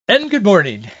And good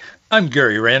morning. I'm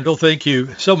Gary Randall. Thank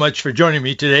you so much for joining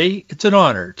me today. It's an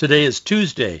honor. Today is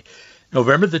Tuesday,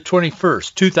 November the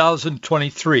 21st,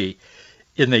 2023,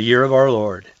 in the year of our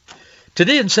Lord.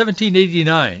 Today in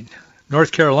 1789,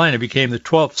 North Carolina became the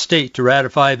 12th state to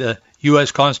ratify the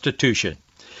U.S. Constitution.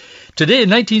 Today in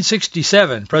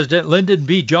 1967, President Lyndon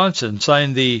B. Johnson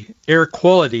signed the Air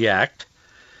Quality Act.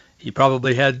 He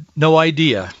probably had no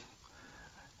idea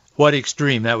what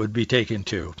extreme that would be taken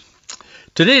to.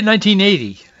 Today in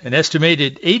 1980, an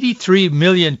estimated 83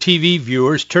 million TV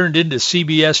viewers turned into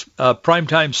CBS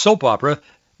primetime soap opera,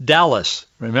 Dallas.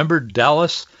 Remember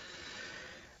Dallas?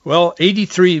 Well,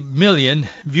 83 million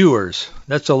viewers.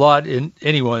 That's a lot in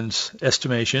anyone's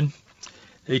estimation.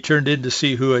 They turned in to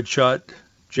see who had shot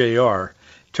J.R.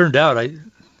 Turned out,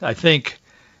 I think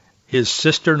his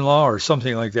sister-in-law or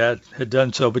something like that had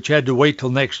done so, but you had to wait till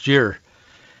next year.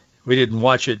 We didn't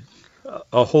watch it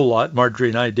a whole lot. Marjorie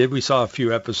and I did. We saw a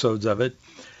few episodes of it,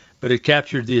 but it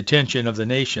captured the attention of the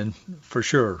nation for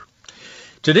sure.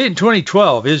 Today in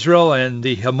 2012, Israel and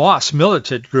the Hamas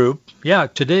militant group,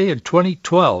 today in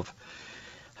 2012,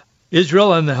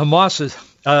 Israel and the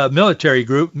Hamas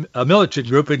militant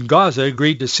group in Gaza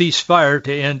agreed to cease fire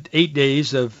to end 8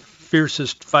 days of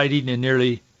fiercest fighting in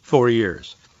nearly 4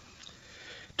 years.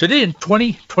 Today in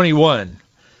 2021,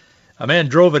 a man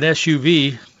drove an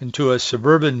SUV into a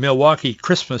suburban Milwaukee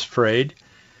Christmas parade,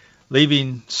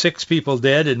 leaving 6 people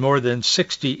dead and more than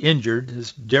 60 injured.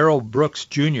 As Darrell Brooks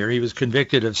Jr., he was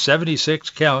convicted of 76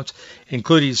 counts,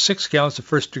 including 6 counts of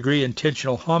first-degree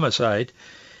intentional homicide.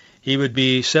 He would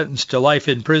be sentenced to life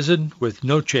in prison with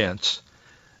no chance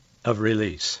of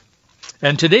release.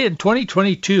 And today in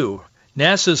 2022,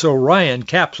 NASA's Orion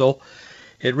capsule,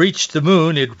 it reached the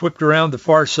moon, it whipped around the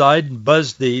far side and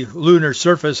buzzed the lunar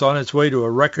surface on its way to a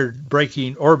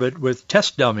record-breaking orbit with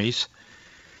test dummies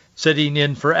sitting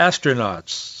in for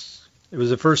astronauts. It was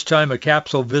the first time a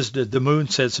capsule visited the moon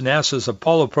since NASA's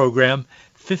Apollo program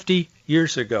 50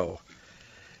 years ago.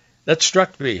 That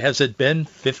struck me. Has it been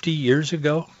 50 years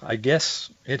ago? I guess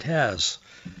it has.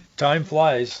 Time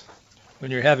flies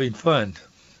when you're having fun,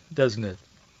 doesn't it?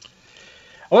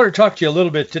 I want to talk to you a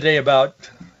little bit today about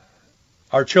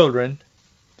our children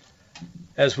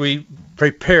as we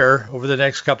prepare over the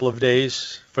next couple of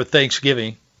days for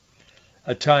Thanksgiving,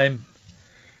 a time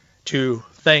to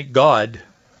thank God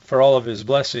for all of his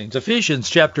blessings. Ephesians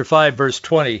chapter 5, verse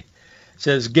 20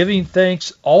 says, giving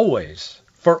thanks always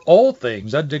for all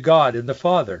things unto God and the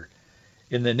Father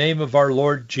in the name of our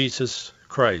Lord Jesus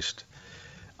Christ.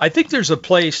 I think there's a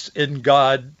place in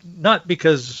God, not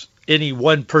because any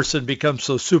one person becomes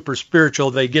so super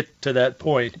spiritual they get to that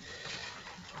point.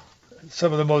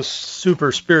 Some of the most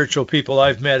super spiritual people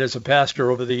I've met as a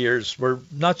pastor over the years were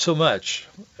not so much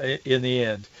in the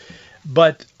end.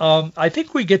 But I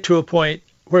think we get to a point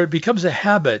where it becomes a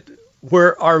habit,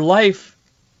 where our life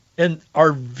and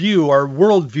our view, our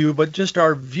worldview, but just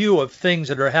our view of things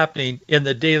that are happening in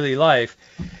the daily life,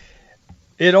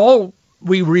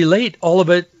 we relate all of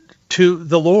it to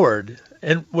the Lord.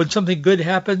 And when something good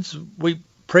happens, we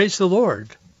praise the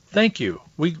Lord. Thank you.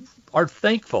 We are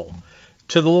thankful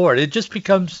to the Lord. It just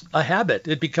becomes a habit.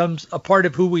 It becomes a part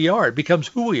of who we are. It becomes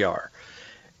who we are.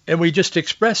 And we just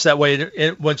express that way.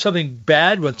 And when something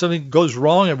bad, when something goes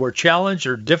wrong and we're challenged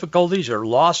or difficulties or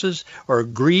losses or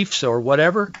griefs or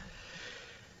whatever,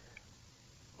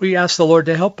 we ask the Lord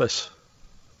to help us.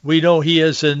 We know he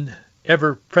is an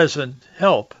ever-present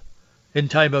help in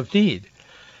time of need.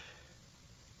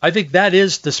 I think that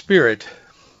is the spirit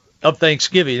of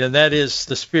Thanksgiving, and that is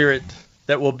the spirit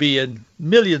that will be in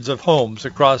millions of homes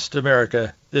across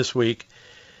America this week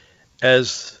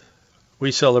as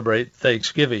we celebrate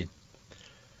Thanksgiving.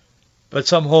 But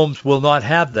some homes will not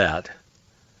have that.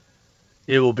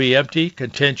 It will be empty,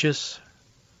 contentious,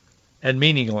 and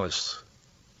meaningless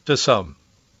to some,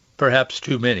 perhaps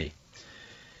too many.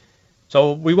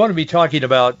 So we want to be talking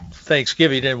about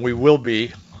Thanksgiving, and we will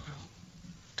be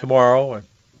tomorrow and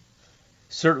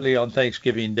certainly on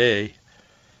Thanksgiving Day.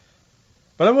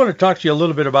 But I want to talk to you a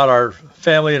little bit about our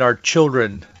family and our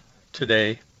children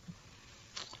today.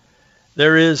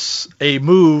 There is a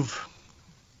move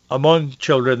among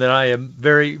children that I am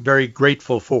very, very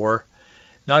grateful for.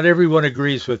 Not everyone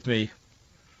agrees with me,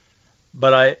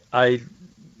 but I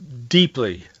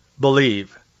deeply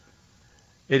believe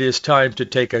it is time to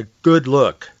take a good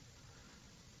look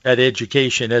at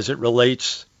education as it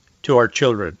relates to our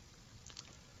children.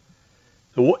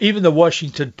 Even the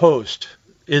Washington Post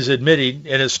is admitting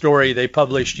in a story they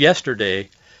published yesterday,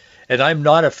 and I'm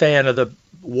not a fan of the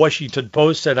Washington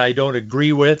Post, and I don't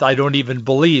agree with, I don't even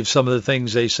believe some of the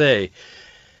things they say.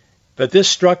 But this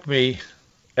struck me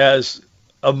as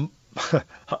a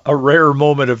a rare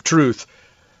moment of truth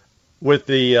with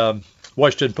the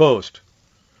Washington Post.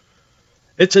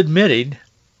 It's admitting,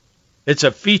 it's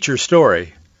a feature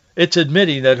story, it's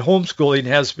admitting that homeschooling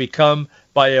has become,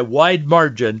 by a wide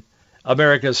margin,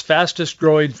 America's fastest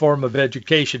growing form of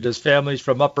education as families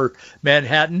from upper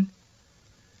Manhattan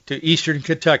to eastern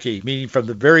Kentucky, meaning from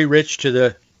the very rich to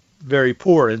the very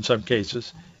poor in some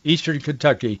cases, eastern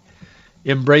Kentucky,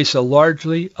 embrace a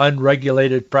largely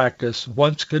unregulated practice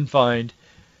once confined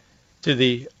to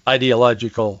the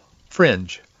ideological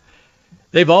fringe.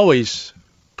 They've always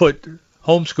put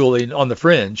homeschooling on the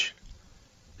fringe.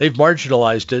 They've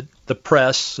marginalized it, the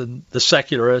press and the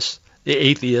secularists, the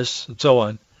atheists, and so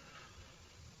on.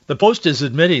 The Post is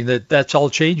admitting that that's all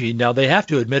changing now. They have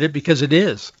to admit it because it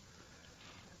is.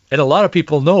 And a lot of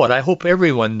people know it. I hope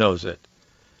everyone knows it.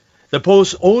 The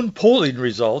Post's own polling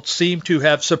results seem to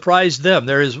have surprised them.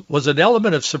 There was an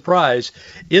element of surprise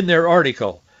in their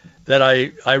article that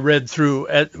I read through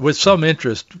with some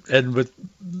interest and with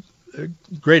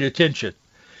great attention.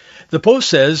 The Post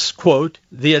says, quote,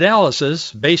 the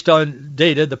analysis based on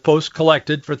data the Post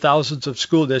collected for thousands of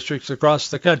school districts across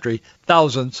the country,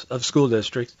 thousands of school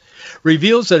districts,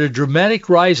 reveals that a dramatic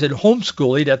rise in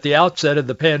homeschooling at the outset of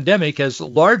the pandemic has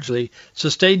largely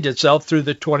sustained itself through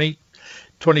the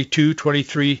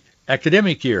 2022-23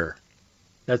 academic year.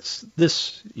 That's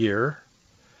this year.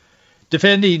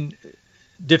 Defending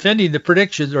the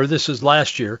predictions, or this is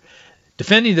last year,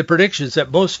 defending the predictions that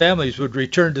most families would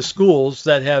return to schools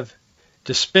that have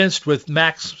dispensed with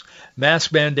mask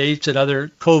mandates and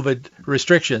other COVID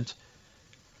restrictions.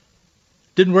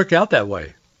 Didn't work out that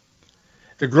way.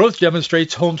 The growth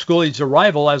demonstrates homeschooling's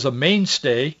arrival as a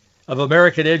mainstay of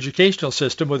American educational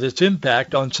system with its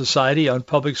impact on society, on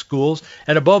public schools,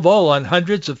 and above all on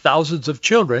hundreds of thousands of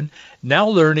children now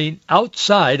learning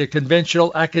outside a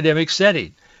conventional academic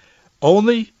setting,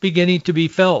 only beginning to be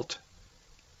felt,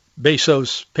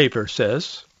 Bezos' paper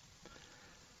says.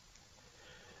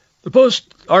 The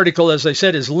Post article, as I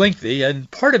said, is lengthy, and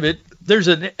part of it, there's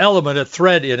an element, a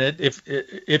thread in it,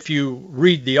 if you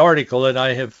read the article, and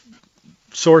I have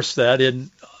sourced that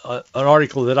in an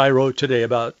article that I wrote today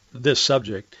about this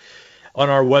subject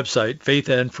on our website,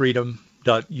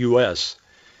 faithandfreedom.us.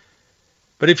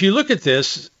 But if you look at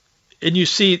this, and you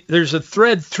see there's a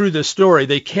thread through the story,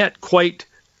 they can't quite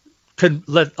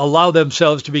allow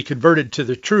themselves to be converted to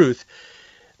the truth.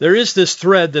 There is this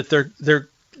thread that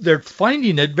they're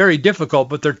finding it very difficult,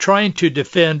 but they're trying to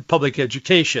defend public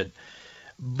education.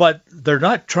 But they're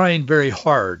not trying very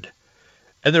hard.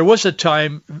 And there was a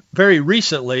time very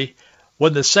recently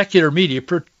when the secular media,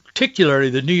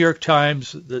 particularly the New York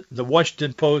Times, the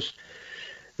Washington Post,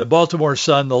 the Baltimore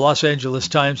Sun, the Los Angeles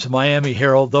Times, the Miami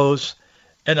Herald, those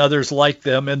and others like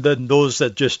them, and then those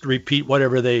that just repeat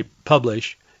whatever they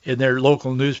publish in their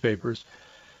local newspapers.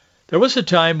 There was a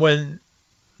time when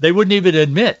they wouldn't even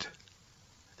admit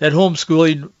that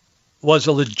homeschooling was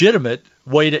a legitimate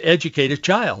way to educate a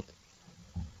child.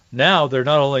 Now they're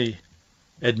not only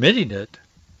admitting it,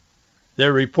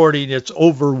 they're reporting its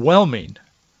overwhelming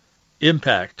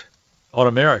impact on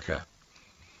America.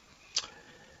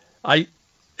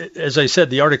 As I said,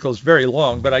 the article is very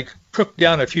long, but I cooked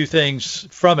down a few things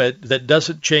from it that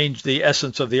doesn't change the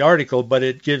essence of the article, but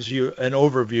it gives you an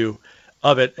overview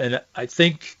of it. And I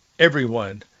think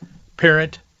everyone,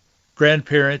 parent,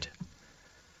 grandparent,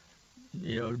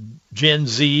 Gen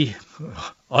Z,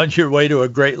 on your way to a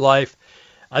great life,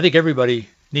 I think everybody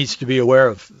needs to be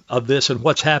aware of this and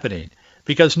what's happening,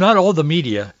 because not all the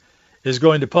media is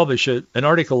going to publish an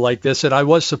article like this, and I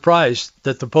was surprised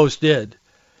that the Post did,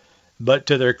 but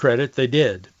to their credit, they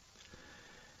did.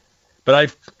 But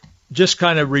I've just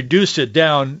kind of reduced it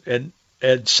down and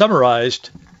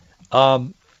summarized a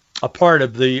part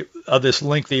of this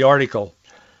lengthy article.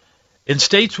 In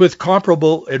states with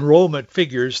comparable enrollment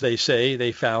figures,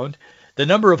 they found, the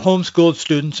number of homeschooled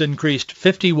students increased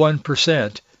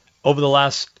 51% over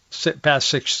the past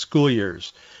 6 school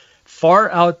years, far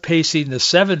outpacing the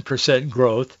 7%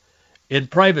 growth in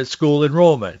private school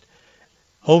enrollment.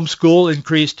 Homeschool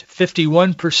increased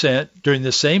 51% during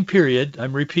the same period.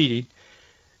 I'm repeating.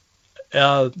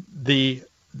 The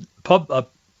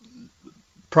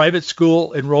private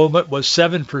school enrollment was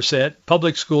 7%.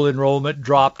 Public school enrollment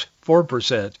dropped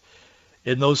 4%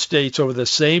 in those states over the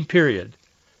same period.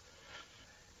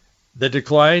 The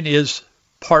decline is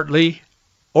partly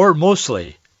or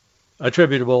mostly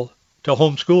attributable to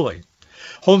homeschooling.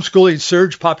 Homeschooling's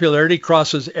surge popularity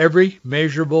crosses every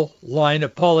measurable line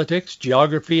of politics,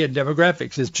 geography, and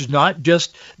demographics. It's not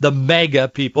just the MAGA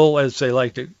people, as they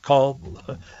like to call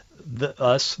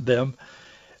them.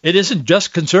 It isn't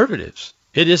just conservatives.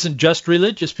 It isn't just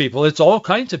religious people. It's all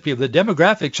kinds of people. The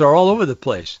demographics are all over the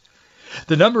place.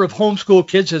 The number of homeschool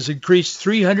kids has increased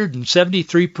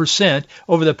 373%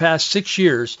 over the past 6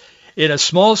 years in a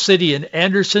small city in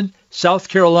Anderson, South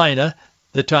Carolina,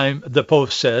 the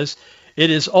Post says. It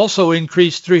has also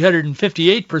increased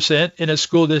 358% in a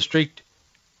school district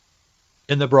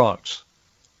in the Bronx.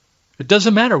 It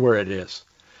doesn't matter where it is.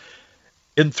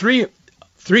 In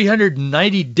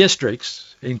 390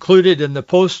 districts included in the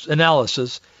Post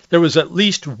analysis, there was at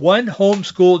least one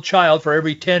homeschooled child for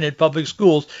every 10 in public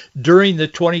schools during the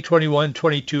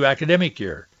 2021-22 academic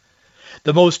year,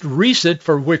 the most recent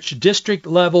for which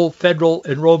district-level federal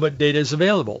enrollment data is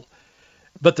available.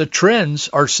 But the trends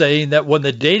are saying that when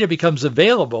the data becomes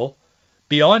available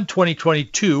beyond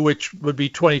 2022, which would be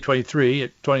 2023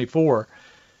 at 24,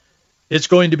 it's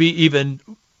going to be even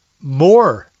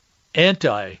more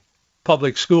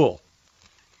anti-public school.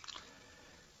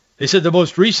 They said the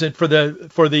most recent for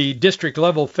the district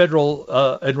level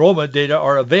federal enrollment data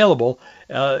are available,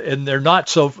 and they're not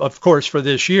so, of course, for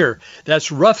this year.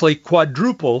 That's roughly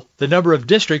quadruple the number of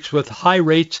districts with high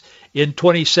rates in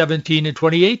 2017 and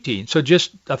 2018. So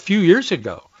just a few years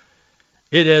ago,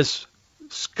 it has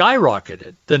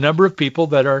skyrocketed, the number of people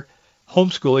that are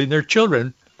homeschooling their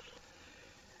children.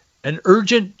 An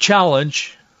urgent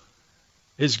challenge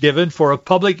is given for a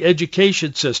public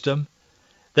education system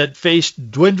that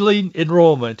faced dwindling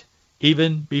enrollment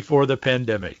even before the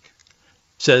pandemic,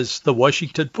 says the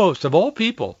Washington Post. Of all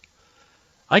people,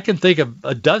 I can think of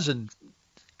a dozen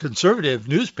conservative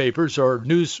newspapers or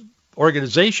news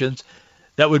organizations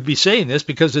that would be saying this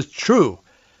because it's true.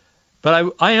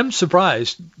 But I am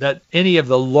surprised that any of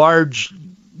the large,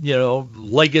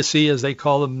 legacy, as they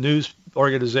call them, news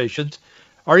organizations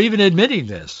are even admitting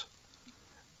this.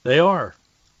 They are.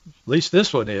 At least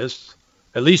this one is.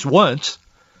 At least once.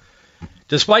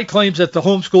 Despite claims that the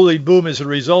homeschooling boom is a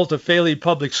result of failing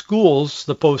public schools,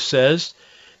 the Post says,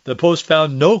 the Post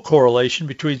found no correlation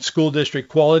between school district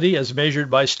quality as measured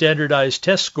by standardized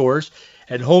test scores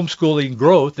and homeschooling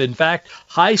growth. In fact,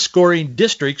 high-scoring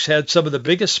districts had some of the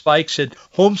biggest spikes in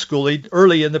homeschooling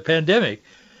early in the pandemic,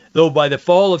 though by the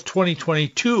fall of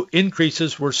 2022,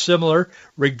 increases were similar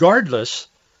regardless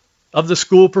of the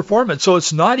school performance. So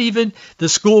it's not even the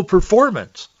school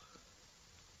performance.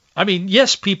 I mean,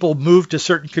 yes, people move to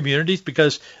certain communities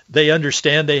because they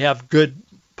understand they have good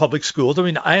public schools. I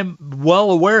mean, I am well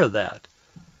aware of that.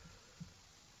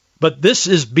 But this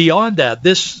is beyond that.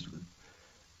 This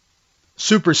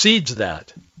supersedes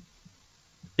that.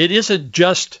 It isn't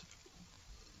just,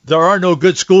 there are no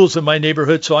good schools in my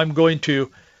neighborhood, so I'm going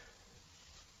to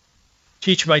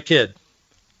teach my kid,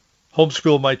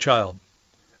 homeschool my child.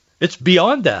 It's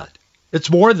beyond that. It's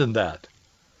more than that.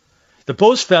 The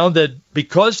Post found that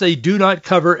because they do not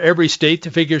cover every state, the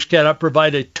figures cannot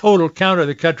provide a total count of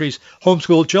the country's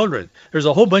homeschooled children. There's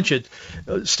a whole bunch of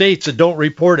states that don't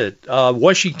report it.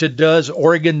 Washington does.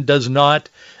 Oregon does not.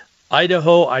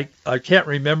 Idaho, I can't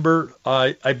remember.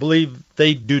 I believe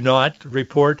they do not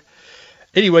report.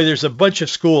 Anyway, there's a bunch of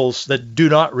schools that do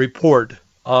not report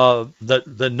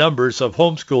the numbers of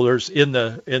homeschoolers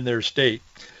in their state.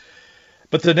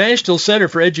 But the National Center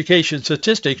for Education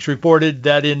Statistics reported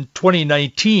that in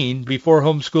 2019, before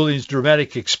homeschooling's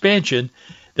dramatic expansion,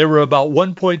 there were about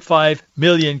 1.5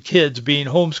 million kids being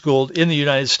homeschooled in the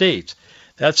United States.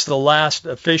 That's the last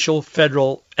official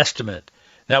federal estimate.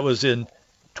 That was in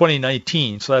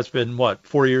 2019, so that's been,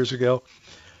 4 years ago?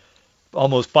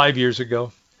 Almost 5 years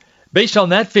ago. Based on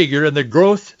that figure and the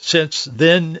growth since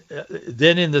then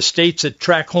in the states that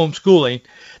track homeschooling,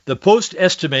 the Post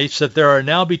estimates that there are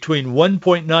now between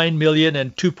 1.9 million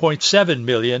and 2.7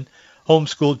 million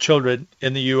homeschooled children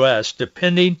in the U.S.,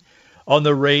 depending on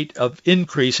the rate of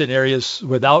increase in areas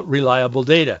without reliable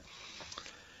data.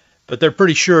 But they're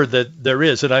pretty sure that there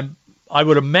is, and I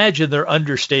would imagine they're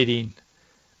understating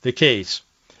the case.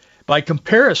 By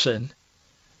comparison,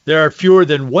 there are fewer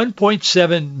than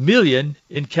 1.7 million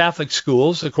in Catholic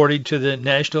schools, according to the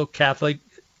National Catholic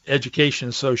Education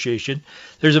Association.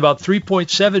 There's about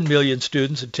 3.7 million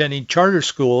students attending charter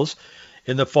schools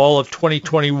in the fall of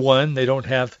 2021. They don't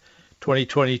have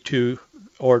 2022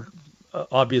 or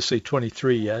obviously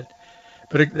 23 yet.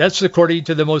 But that's according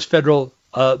to the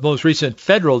most recent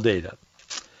federal data.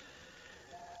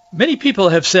 Many people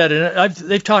have said, and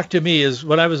they've talked to me as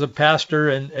when I was a pastor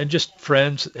and just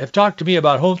friends have talked to me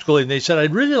about homeschooling. They said,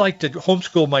 I'd really like to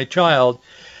homeschool my child,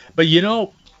 but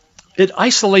it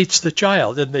isolates the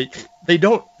child, and they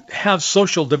don't have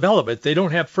social development. They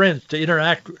don't have friends to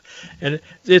interact, and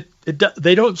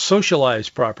they don't socialize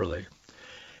properly.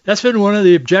 That's been one of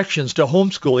the objections to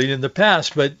homeschooling in the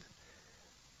past, but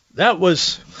that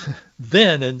was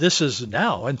then and this is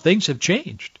now, and things have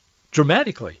changed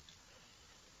dramatically.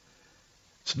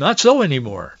 It's not so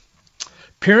anymore.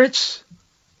 Parents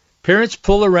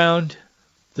pull around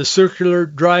the circular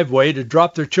driveway to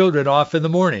drop their children off in the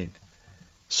morning.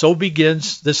 So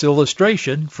begins this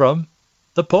illustration from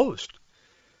the Post.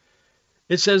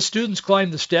 It says students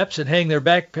climb the steps and hang their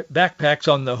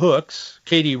backpacks on the hooks.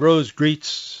 Katie Rose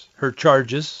greets her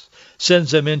charges,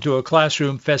 sends them into a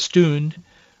classroom festooned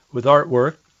with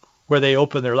artwork where they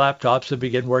open their laptops and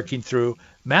begin working through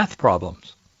math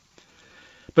problems.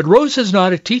 But Rose is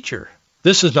not a teacher.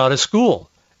 This is not a school.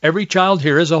 Every child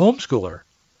here is a homeschooler.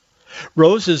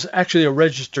 Rose is actually a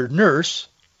registered nurse.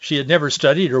 She had never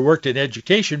studied or worked in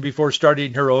education before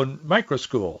starting her own micro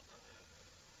school,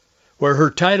 where her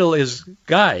title is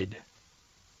guide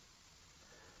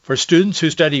for students who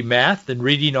study math and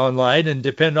reading online and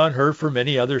depend on her for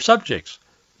many other subjects.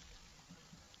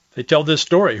 They tell this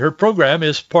story. Her program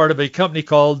is part of a company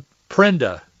called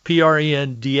Prenda,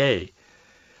 P-R-E-N-D-A,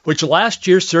 which last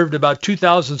year served about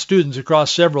 2,000 students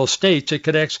across several states. It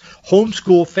connects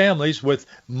homeschool families with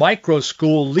micro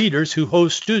school leaders who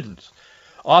host students,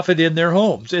 often in their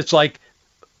homes. It's like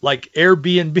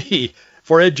Airbnb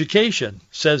for education,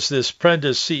 says this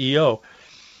Prenda's CEO.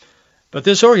 But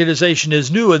this organization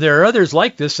is new, and there are others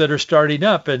like this that are starting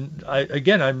up. And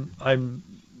I'm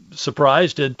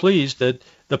surprised and pleased that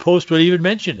the Post would even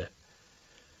mention it.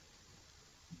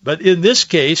 But in this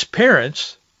case,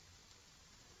 parents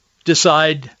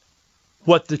decide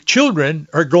what the children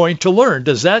are going to learn.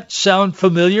 Does that sound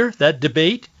familiar, that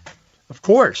debate? Of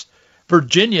course.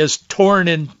 Virginia is torn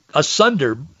in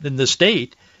asunder in the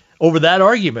state over that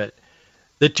argument.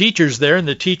 The teachers there and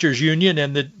the teachers union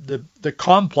and the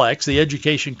complex, the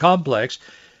education complex,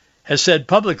 has said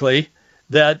publicly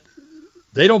that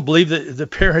they don't believe that the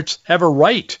parents have a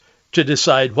right to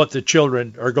decide what the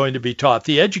children are going to be taught.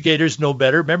 The educators know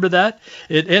better. Remember that?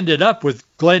 It ended up with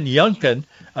Glenn Youngkin,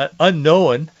 an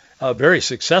unknown, very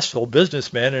successful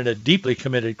businessman and a deeply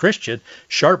committed Christian,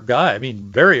 sharp guy. I mean,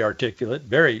 very articulate,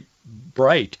 very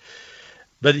bright.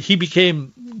 But he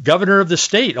became governor of the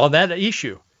state on that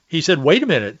issue. He said, wait a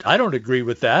minute, I don't agree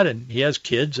with that. And he has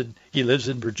kids and he lives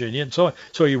in Virginia and so on.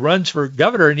 So he runs for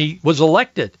governor and he was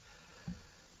elected.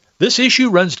 This issue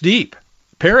runs deep.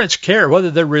 Parents care whether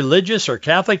they're religious or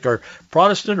Catholic or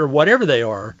Protestant or whatever they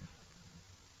are.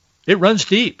 It runs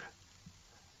deep.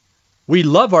 We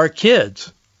love our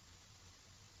kids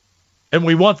and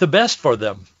we want the best for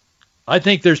them. I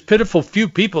think there's pitiful few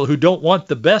people who don't want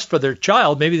the best for their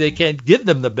child. Maybe they can't give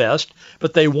them the best,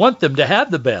 but they want them to have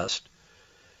the best.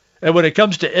 And when it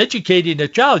comes to educating a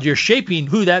child, you're shaping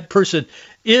who that person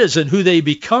is and who they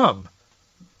become.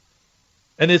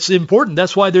 And it's important.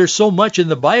 That's why there's so much in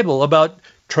the Bible about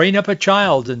train up a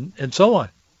child and so on.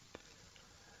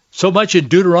 So much in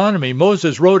Deuteronomy.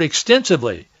 Moses wrote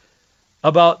extensively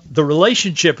about the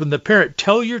relationship and the parent.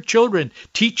 Tell your children,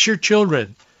 teach your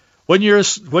children. When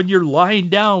you're lying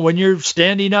down, when you're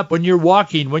standing up, when you're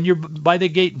walking, when you're by the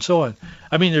gate and so on.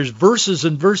 I mean, there's verses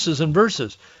and verses and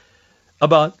verses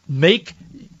about make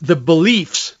the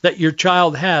beliefs that your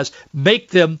child has, make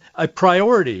them a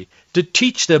priority to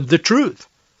teach them the truth.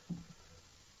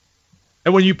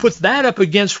 And when you put that up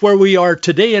against where we are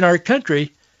today in our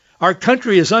country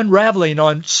is unraveling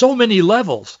on so many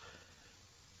levels.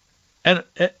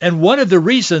 And one of the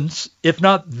reasons, if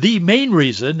not the main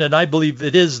reason, and I believe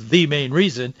it is the main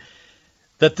reason,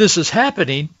 that this is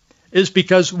happening is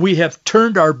because we have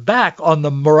turned our back on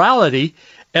the morality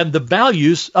and the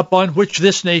values upon which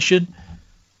this nation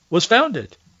was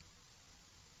founded.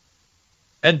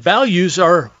 And values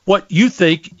are what you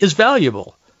think is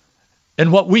valuable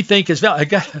and what we think is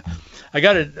valuable. I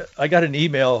got an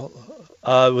email.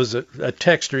 It was a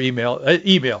text or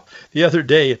email the other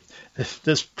day.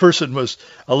 This person was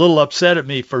a little upset at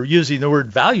me for using the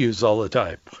word values all the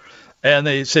time. And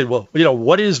they said, well,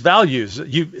 what is values?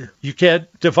 You can't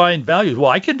define values.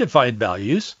 Well, I can define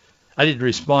values. I didn't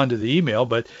respond to the email,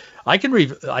 but I can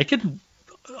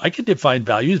define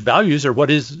values. Values are what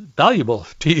is valuable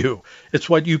to you. It's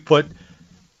what you put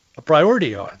a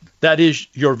priority on. That is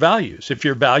your values. If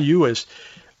your value is,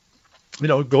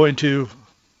 going to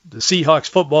the Seahawks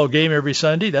football game every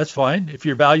Sunday, that's fine. If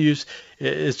your values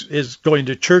is going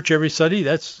to church every Sunday,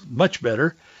 that's much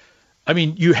better. I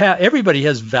mean, everybody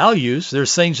has values.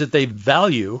 There's things that they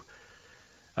value.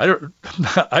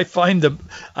 I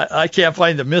can't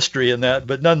find the mystery in that,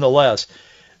 but nonetheless.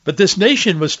 But this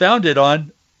nation was founded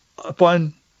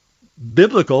upon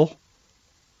biblical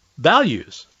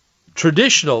values,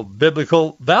 traditional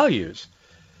biblical values.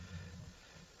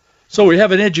 So we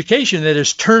have an education that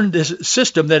has turned this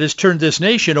system, that has turned this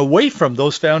nation away from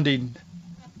those founding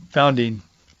founding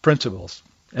principles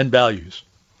and values.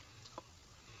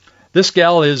 This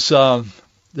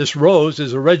Rose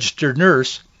is a registered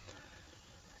nurse.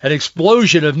 An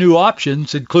explosion of new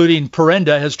options, including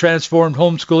Parenda, has transformed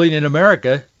homeschooling in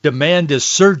America. Demand is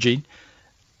surging.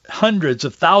 Hundreds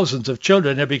of thousands of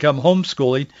children have become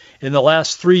homeschooling in the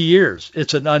last 3 years.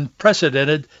 It's an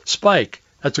unprecedented spike.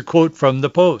 That's a quote from the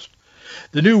Post.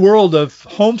 The new world of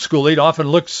homeschooling often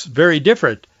looks very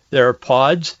different. There are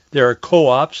pods, there are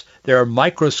co-ops, there are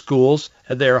micro schools,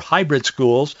 and there are hybrid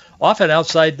schools, often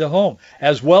outside the home,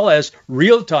 as well as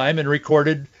real-time and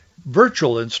recorded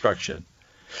virtual instruction.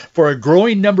 For a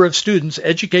growing number of students,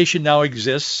 education now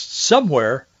exists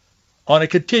somewhere on a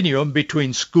continuum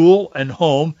between school and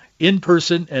home,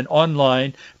 in-person and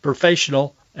online,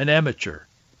 professional and amateur.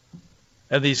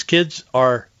 And these kids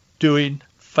are doing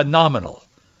phenomenal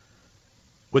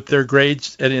with their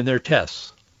grades and in their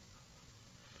tests.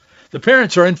 The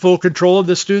parents are in full control of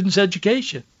the students'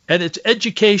 education. And it's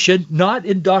education, not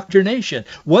indoctrination.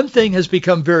 One thing has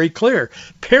become very clear.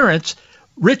 Parents,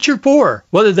 rich or poor,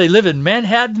 whether they live in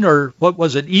Manhattan or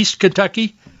East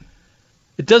Kentucky,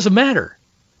 it doesn't matter.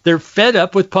 They're fed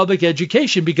up with public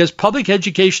education because public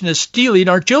education is stealing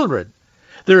our children.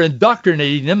 They're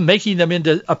indoctrinating them, making them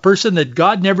into a person that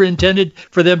God never intended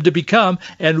for them to become,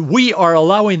 and we are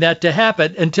allowing that to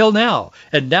happen until now.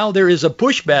 And now there is a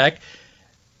pushback.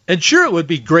 And sure, it would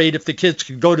be great if the kids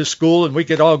could go to school and we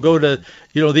could all go to,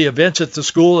 the events at the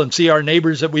school and see our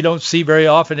neighbors that we don't see very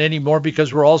often anymore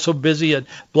because we're all so busy and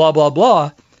blah, blah,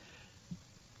 blah.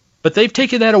 But they've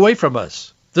taken that away from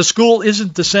us. The school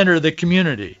isn't the center of the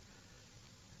community,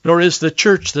 nor is the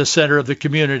church the center of the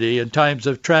community in times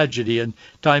of tragedy and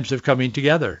times of coming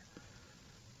together.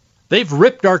 They've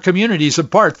ripped our communities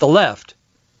apart, the left.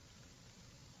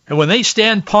 And when they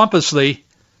stand pompously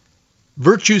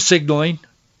virtue signaling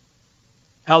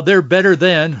how they're better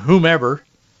than whomever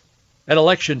at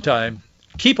election time,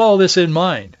 keep all this in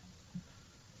mind.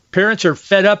 Parents are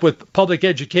fed up with public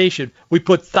education. We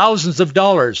put thousands of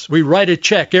dollars. We write a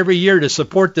check every year to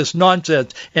support this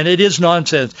nonsense, and it is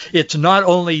nonsense. It's not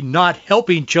only not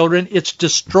helping children, it's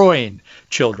destroying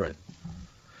children.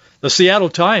 The Seattle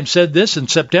Times said this in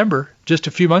September, just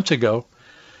a few months ago.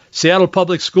 Seattle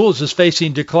Public Schools is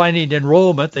facing declining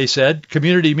enrollment, they said.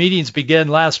 Community meetings began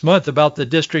last month about the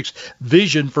district's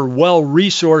vision for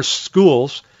well-resourced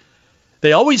schools.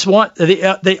 They always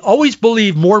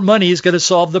believe more money is going to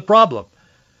solve the problem.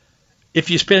 If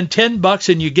you spend $10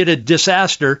 and you get a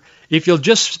disaster, if you'll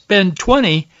just spend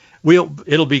 $20,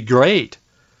 it'll be great.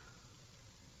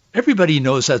 Everybody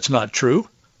knows that's not true.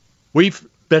 We've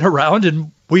been around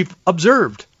and we've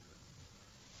observed.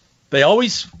 They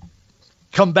always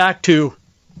come back to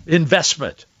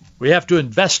investment. We have to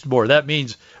invest more. That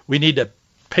means we need to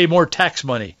pay more tax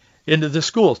money into the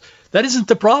schools. That isn't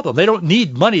the problem. They don't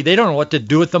need money. They don't know what to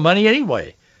do with the money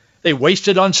anyway. They waste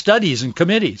it on studies and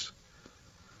committees.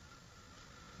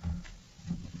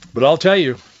 But I'll tell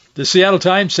you, the Seattle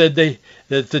Times said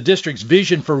that the district's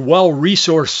vision for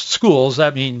well-resourced schools,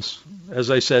 that means, as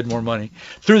I said, more money,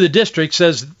 through the district,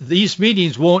 says these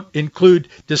meetings won't include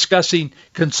discussing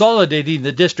consolidating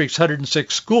the district's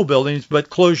 106 school buildings, but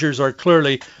closures are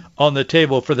clearly on the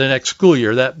table for the next school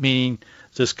year, that meaning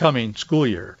this coming school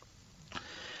year.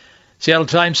 Seattle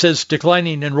Times says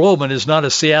declining enrollment is not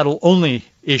a Seattle-only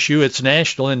issue. It's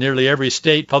national. In nearly every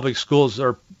state, public schools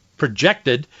are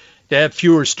projected to have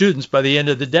fewer students by the end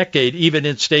of the decade, even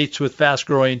in states with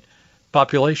fast-growing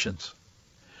populations.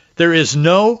 There is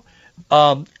no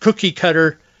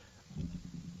cookie-cutter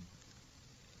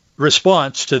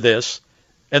response to this,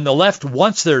 and the left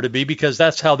wants there to be because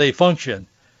that's how they function.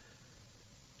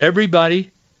 Everybody,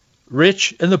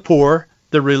 rich and the poor,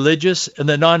 the religious and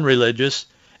the non-religious,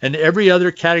 and every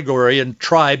other category and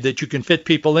tribe that you can fit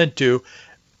people into,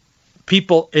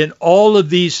 people in all of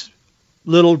these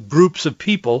little groups of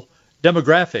people,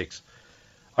 demographics,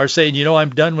 are saying,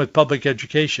 I'm done with public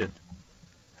education.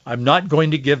 I'm not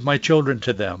going to give my children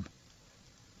to them.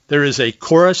 There is a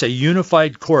chorus, a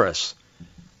unified chorus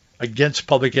against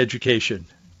public education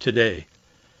today,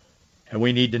 and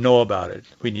we need to know about it.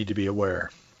 We need to be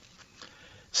aware.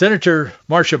 Senator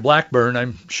Marsha Blackburn,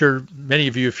 I'm sure many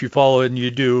of you, if you follow, and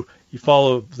you do, you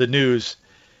follow the news,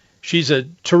 she's a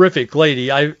terrific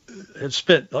lady. I have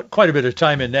spent quite a bit of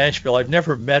time in Nashville. I've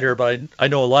never met her, but I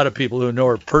know a lot of people who know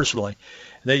her personally.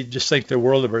 They just think the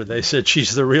world of her. They said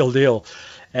she's the real deal.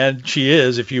 And she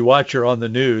is, if you watch her on the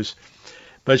news.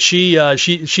 But she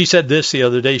said this the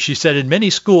other day. She said, in many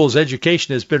schools,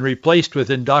 education has been replaced with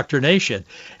indoctrination,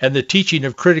 and the teaching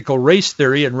of critical race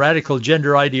theory and radical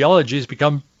gender ideology has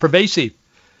become pervasive.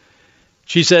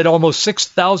 She said almost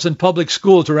 6,000 public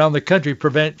schools around the country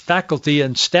prevent faculty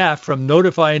and staff from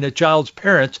notifying a child's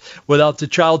parents without the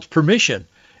child's permission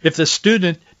if the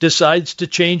student decides to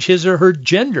change his or her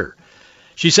gender.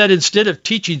 She said instead of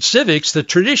teaching civics the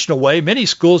traditional way, many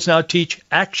schools now teach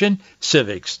action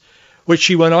civics, which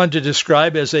she went on to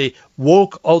describe as a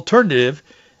woke alternative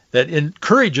that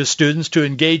encourages students to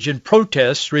engage in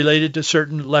protests related to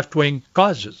certain left-wing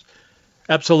causes.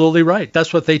 Absolutely right.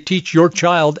 That's what they teach your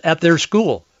child at their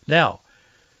school now.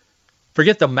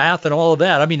 Forget the math and all of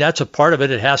that. I mean, that's a part of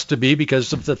it. It has to be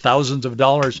because of the thousands of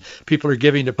dollars people are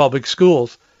giving to public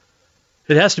schools.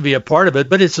 It has to be a part of it,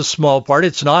 but it's a small part.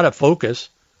 It's not a focus.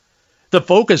 The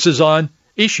focus is on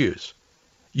issues,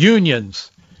 unions,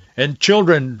 and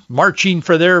children marching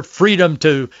for their freedom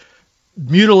to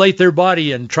mutilate their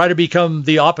body and try to become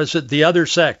the opposite, the other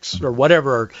sex or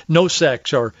whatever, or no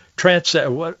sex or trans.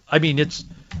 I mean,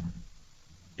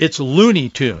 it's Looney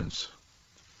Tunes.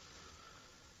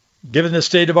 Given the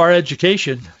state of our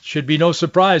education, it should be no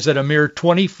surprise that a mere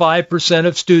 25%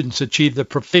 of students achieve the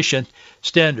proficient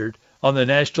standard on the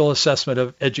National Assessment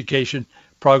of Education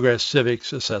Progress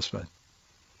Civics Assessment.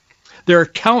 There are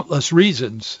countless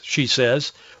reasons, she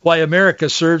says, why America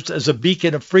serves as a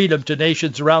beacon of freedom to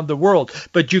nations around the world,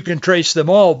 but you can trace them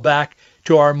all back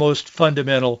to our most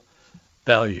fundamental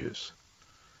values.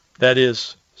 That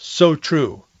is so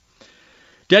true.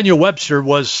 Daniel Webster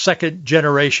was second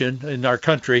generation in our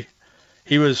country.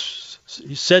 He's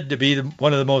said to be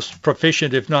one of the most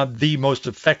proficient, if not the most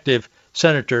effective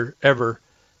senator ever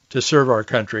to serve our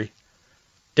country.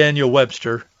 Daniel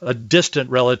Webster, a distant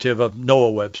relative of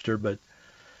Noah Webster, but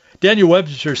Daniel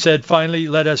Webster said, finally,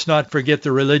 let us not forget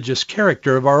the religious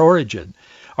character of our origin.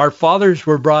 Our fathers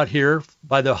were brought here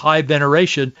by the high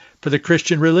veneration for the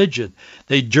Christian religion.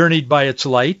 They journeyed by its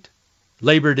light,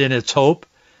 labored in its hope.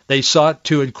 They sought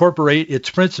to incorporate its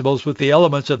principles with the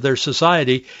elements of their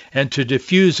society and to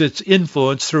diffuse its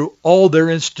influence through all their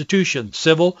institutions,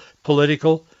 civil,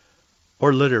 political,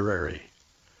 or literary.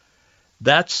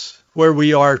 That's where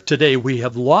we are today. We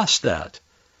have lost that.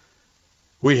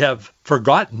 We have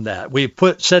forgotten that. We've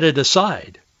set it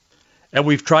aside. And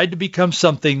we've tried to become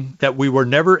something that we were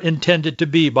never intended to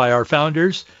be by our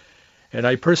founders, and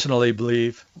I personally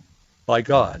believe by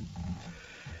God.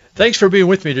 Thanks for being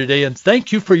with me today, and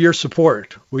thank you for your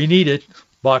support. We need it.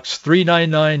 Box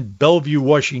 399, Bellevue,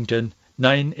 Washington,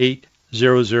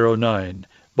 98009.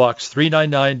 Box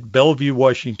 399, Bellevue,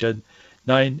 Washington,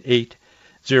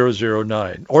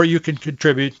 98009. Or you can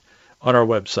contribute on our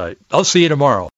website. I'll see you tomorrow.